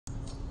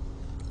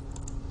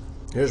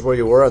Here's where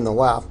you were on the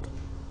left.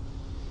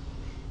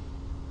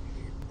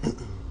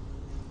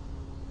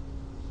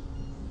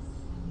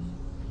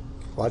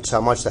 Watch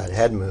how much that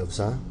head moves,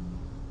 huh?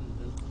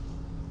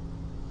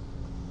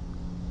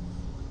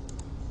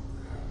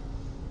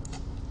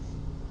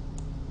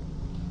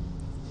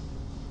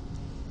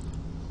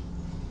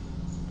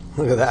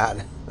 Look at that.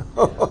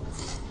 Yeah.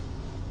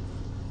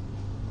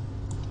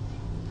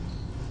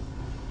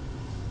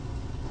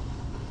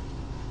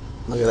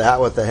 Look at that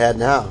with the head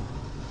now.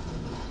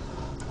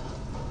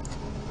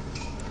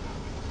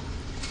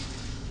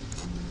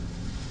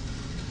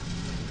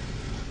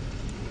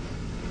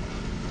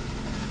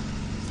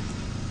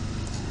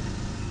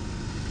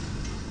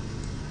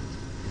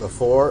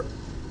 Before,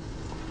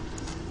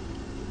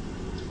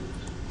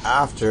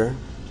 after.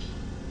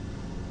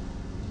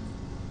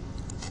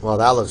 Well,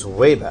 that looks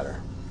way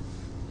better.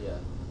 Yeah.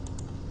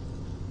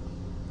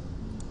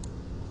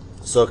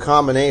 So a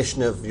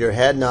combination of your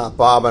head not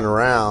bobbing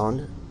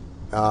around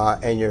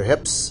and your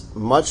hips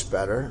much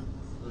better,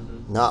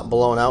 not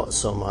blown out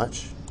so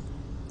much.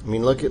 I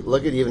mean, look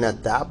at even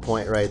at that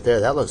point right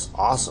there. That looks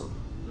awesome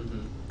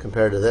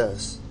compared to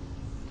this.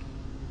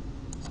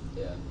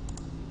 Yeah.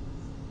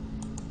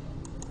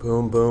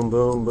 Boom, boom,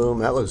 boom, boom.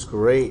 That looks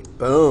great.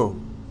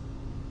 Boom.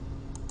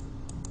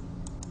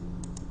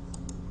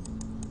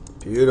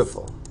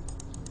 Beautiful.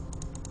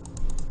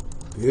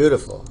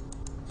 Beautiful.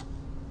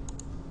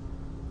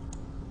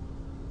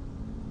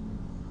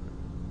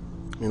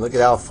 I mean, look at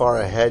how far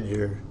ahead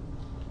your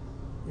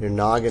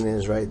noggin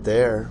is right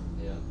there.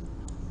 Yeah.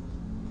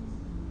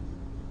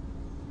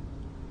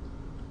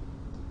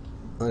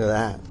 Look at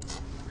that.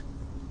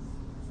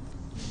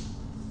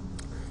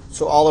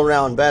 So all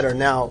around better.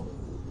 Now,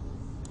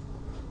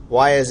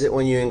 why is it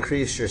when you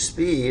increase your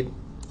speed,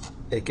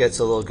 it gets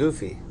a little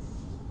goofy?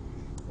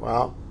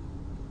 Well,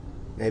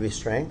 maybe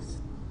strength,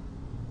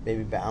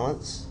 maybe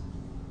balance,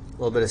 a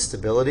little bit of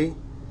stability.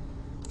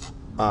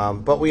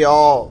 But we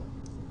all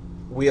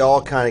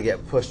kind of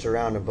get pushed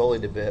around and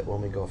bullied a bit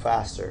when we go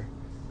faster,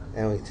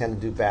 and we tend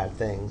to do bad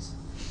things.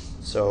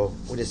 So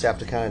we just have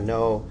to kind of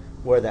know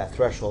where that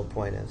threshold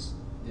point is.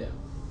 Yeah.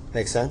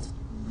 Make sense?